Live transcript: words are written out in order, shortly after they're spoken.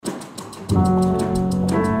Welcome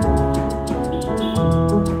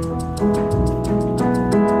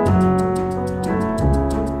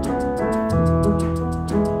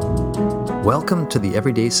to the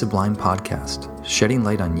Everyday Sublime podcast, shedding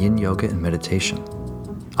light on yin yoga and meditation.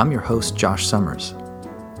 I'm your host, Josh Summers.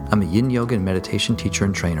 I'm a yin yoga and meditation teacher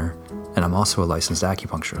and trainer, and I'm also a licensed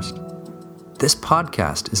acupuncturist. This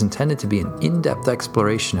podcast is intended to be an in-depth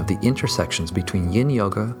exploration of the intersections between yin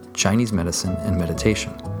yoga, Chinese medicine, and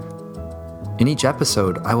meditation. In each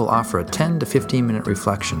episode, I will offer a 10 to 15 minute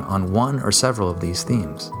reflection on one or several of these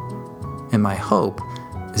themes. And my hope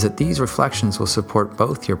is that these reflections will support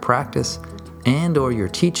both your practice and or your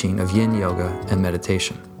teaching of yin yoga and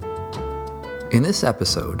meditation. In this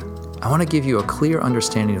episode, I want to give you a clear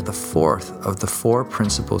understanding of the fourth of the four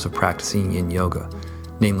principles of practicing yin yoga,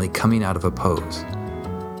 namely coming out of a pose.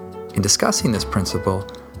 In discussing this principle,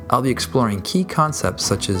 I'll be exploring key concepts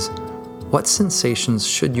such as what sensations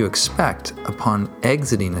should you expect upon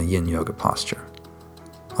exiting a yin yoga posture.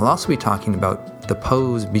 I'll also be talking about the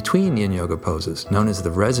pose between yin yoga poses, known as the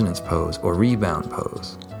resonance pose or rebound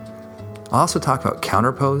pose. I'll also talk about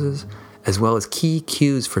counter poses, as well as key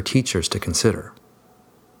cues for teachers to consider.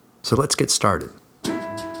 So let's get started.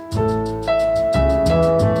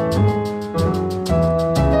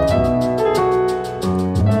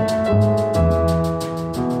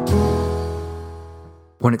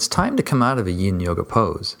 When it's time to come out of a yin yoga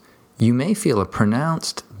pose, you may feel a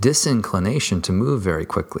pronounced disinclination to move very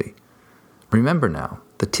quickly. Remember now,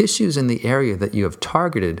 the tissues in the area that you have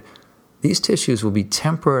targeted, these tissues will be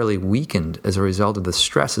temporarily weakened as a result of the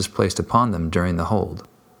stresses placed upon them during the hold.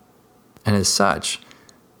 And as such,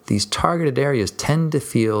 these targeted areas tend to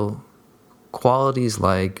feel qualities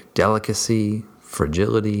like delicacy,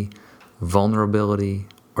 fragility, vulnerability,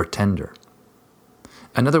 or tender.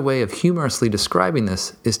 Another way of humorously describing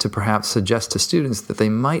this is to perhaps suggest to students that they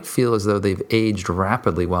might feel as though they've aged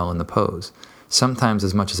rapidly while in the pose, sometimes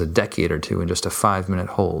as much as a decade or two in just a 5-minute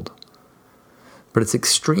hold. But it's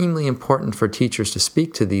extremely important for teachers to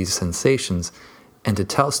speak to these sensations and to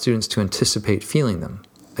tell students to anticipate feeling them.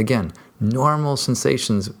 Again, normal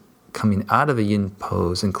sensations coming out of a yin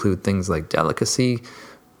pose include things like delicacy,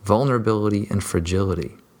 vulnerability, and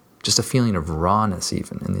fragility. Just a feeling of rawness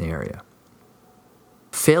even in the area.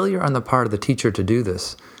 Failure on the part of the teacher to do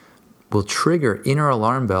this will trigger inner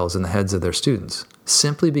alarm bells in the heads of their students,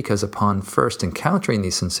 simply because upon first encountering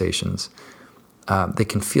these sensations, they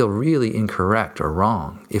can feel really incorrect or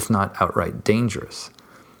wrong, if not outright dangerous.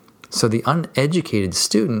 So the uneducated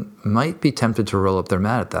student might be tempted to roll up their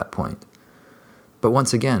mat at that point. But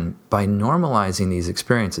once again, by normalizing these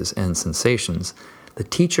experiences and sensations, the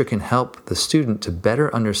teacher can help the student to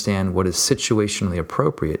better understand what is situationally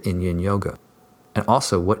appropriate in yin yoga, and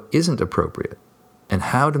also what isn't appropriate, and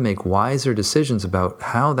how to make wiser decisions about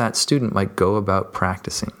how that student might go about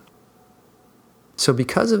practicing. So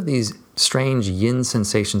because of these strange yin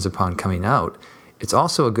sensations upon coming out, it's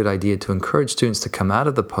also a good idea to encourage students to come out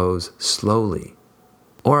of the pose slowly,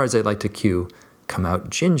 or as I like to cue, come out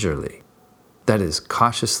gingerly. That is,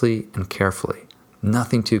 cautiously and carefully,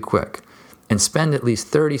 nothing too quick, and spend at least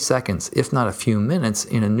 30 seconds, if not a few minutes,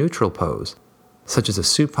 in a neutral pose, such as a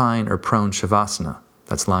supine or prone shavasana,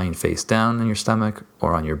 that's lying face down on your stomach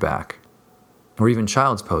or on your back. Or even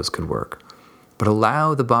child's pose could work. But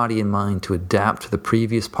allow the body and mind to adapt to the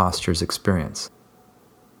previous posture's experience.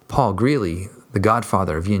 Paul Greeley, the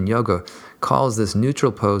godfather of yin yoga, calls this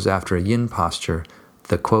neutral pose after a yin posture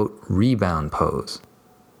the, quote, rebound pose.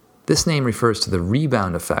 This name refers to the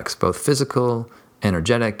rebound effects, both physical,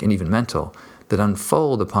 energetic, and even mental, that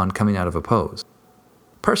unfold upon coming out of a pose.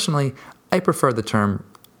 Personally, I prefer the term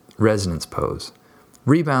resonance pose.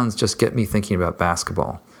 Rebounds just get me thinking about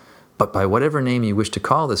basketball. But by whatever name you wish to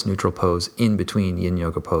call this neutral pose in between yin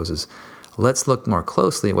yoga poses, let's look more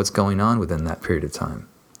closely at what's going on within that period of time.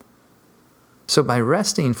 So by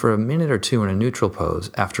resting for a minute or two in a neutral pose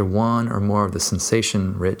after one or more of the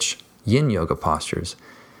sensation-rich yin yoga postures,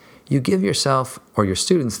 you give yourself or your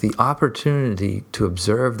students the opportunity to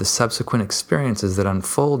observe the subsequent experiences that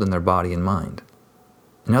unfold in their body and mind.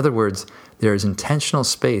 In other words, there is intentional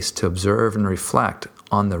space to observe and reflect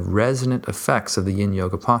on the resonant effects of the yin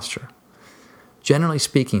yoga posture. Generally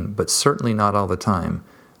speaking, but certainly not all the time,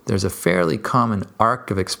 there's a fairly common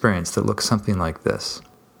arc of experience that looks something like this.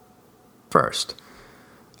 First,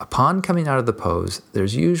 upon coming out of the pose,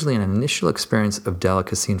 there's usually an initial experience of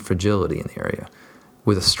delicacy and fragility in the area,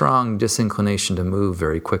 with a strong disinclination to move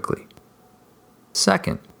very quickly.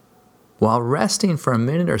 Second, while resting for a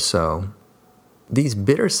minute or so, these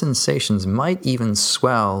bitter sensations might even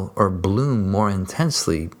swell or bloom more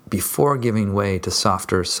intensely before giving way to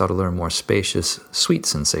softer, subtler, more spacious, sweet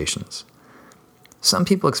sensations. Some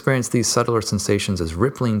people experience these subtler sensations as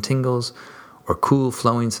rippling tingles, or cool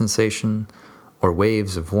flowing sensation, or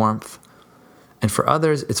waves of warmth. And for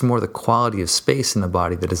others, it's more the quality of space in the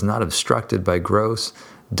body that is not obstructed by gross,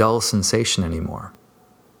 dull sensation anymore.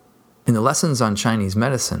 In the lessons on Chinese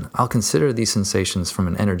medicine, I'll consider these sensations from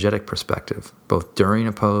an energetic perspective, both during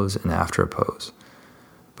a pose and after a pose.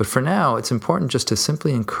 But for now, it's important just to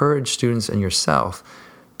simply encourage students and yourself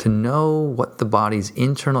to know what the body's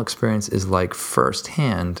internal experience is like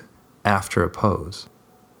firsthand after a pose.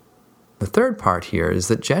 The third part here is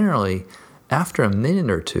that generally, after a minute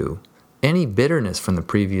or two, any bitterness from the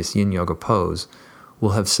previous yin yoga pose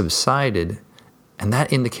will have subsided, and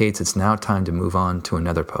that indicates it's now time to move on to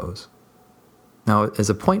another pose. Now, as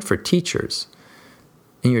a point for teachers,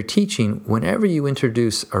 in your teaching, whenever you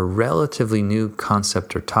introduce a relatively new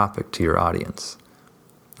concept or topic to your audience,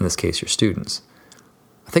 in this case your students,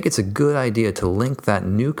 I think it's a good idea to link that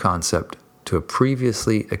new concept to a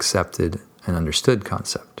previously accepted and understood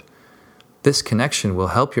concept. This connection will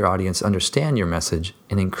help your audience understand your message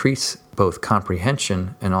and increase both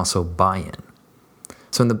comprehension and also buy-in.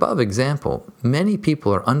 So in the above example, many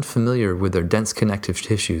people are unfamiliar with their dense connective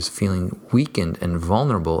tissues feeling weakened and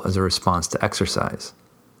vulnerable as a response to exercise,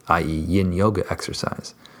 i.e. yin yoga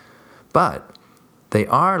exercise. But they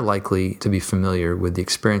are likely to be familiar with the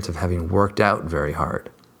experience of having worked out very hard,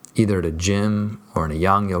 either at a gym or in a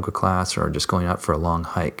yang yoga class or just going out for a long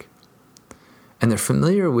hike. And they're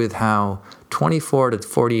familiar with how 24 to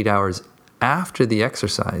 48 hours after the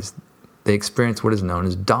exercise, they experience what is known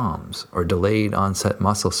as DOMS, or delayed onset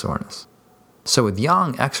muscle soreness. So with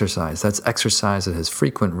yang exercise, that's exercise that has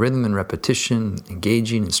frequent rhythm and repetition,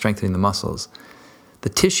 engaging and strengthening the muscles, the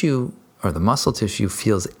tissue or the muscle tissue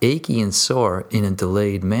feels achy and sore in a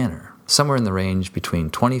delayed manner, somewhere in the range between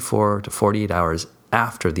 24 to 48 hours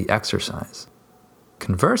after the exercise.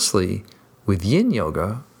 Conversely, with yin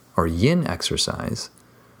yoga, or yin exercise,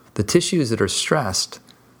 the tissues that are stressed,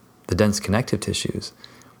 the dense connective tissues,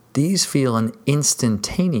 these feel an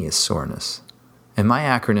instantaneous soreness. And my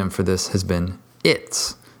acronym for this has been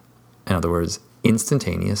ITS. In other words,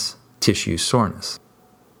 instantaneous tissue soreness.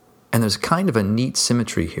 And there's kind of a neat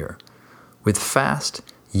symmetry here. With fast,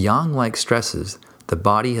 yang-like stresses, the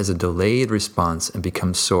body has a delayed response and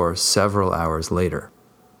becomes sore several hours later.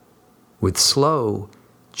 With slow,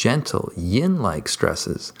 gentle, yin-like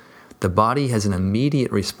stresses, the body has an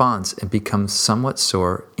immediate response and becomes somewhat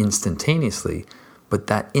sore instantaneously, but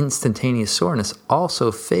that instantaneous soreness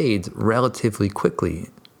also fades relatively quickly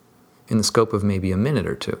in the scope of maybe a minute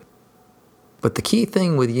or two. But the key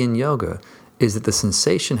thing with yin yoga is that the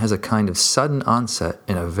sensation has a kind of sudden onset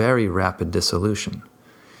and a very rapid dissolution.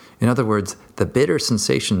 In other words, the bitter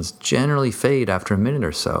sensations generally fade after a minute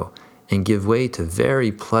or so and give way to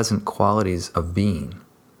very pleasant qualities of being,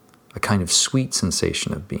 a kind of sweet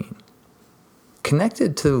sensation of being.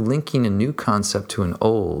 Connected to linking a new concept to an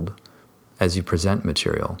old, as you present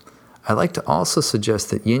material, I like to also suggest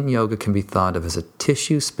that yin yoga can be thought of as a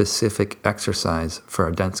tissue-specific exercise for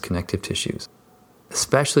our dense connective tissues,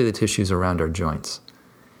 especially the tissues around our joints.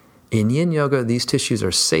 In yin yoga, these tissues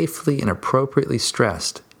are safely and appropriately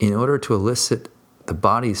stressed in order to elicit the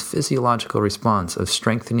body's physiological response of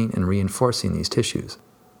strengthening and reinforcing these tissues.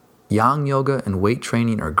 Yang yoga and weight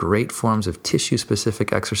training are great forms of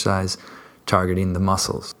tissue-specific exercise targeting the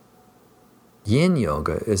muscles. Yin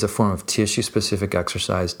yoga is a form of tissue-specific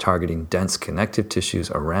exercise targeting dense connective tissues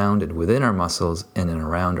around and within our muscles and in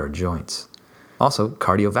around our joints. Also,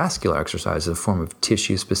 cardiovascular exercise is a form of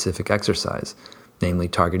tissue-specific exercise, namely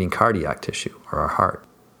targeting cardiac tissue or our heart.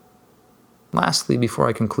 Lastly, before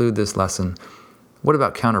I conclude this lesson, what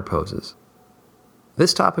about counterposes?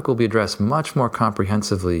 This topic will be addressed much more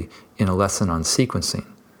comprehensively in a lesson on sequencing,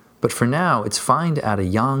 but for now, it's fine to add a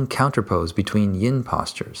yang counterpose between yin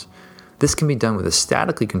postures. This can be done with a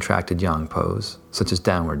statically contracted yang pose, such as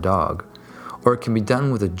downward dog, or it can be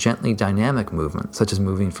done with a gently dynamic movement, such as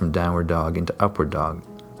moving from downward dog into upward dog,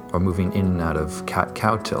 or moving in and out of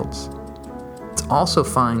cat-cow tilts. It's also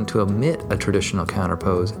fine to omit a traditional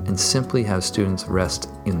counterpose and simply have students rest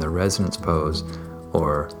in the resonance pose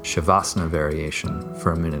or Shavasana variation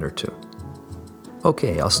for a minute or two.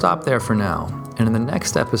 Okay, I'll stop there for now, and in the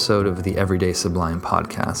next episode of the Everyday Sublime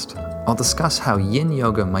podcast, I'll discuss how yin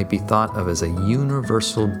yoga might be thought of as a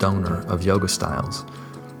universal donor of yoga styles,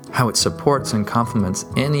 how it supports and complements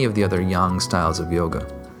any of the other yang styles of yoga.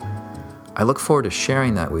 I look forward to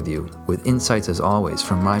sharing that with you, with insights as always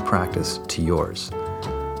from my practice to yours.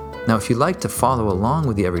 Now, if you'd like to follow along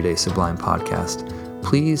with the Everyday Sublime podcast,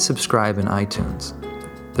 please subscribe in iTunes.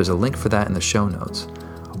 There's a link for that in the show notes.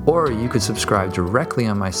 Or you could subscribe directly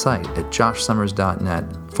on my site at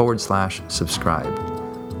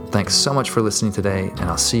joshsummers.net/subscribe. Thanks so much for listening today, and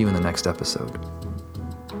I'll see you in the next episode.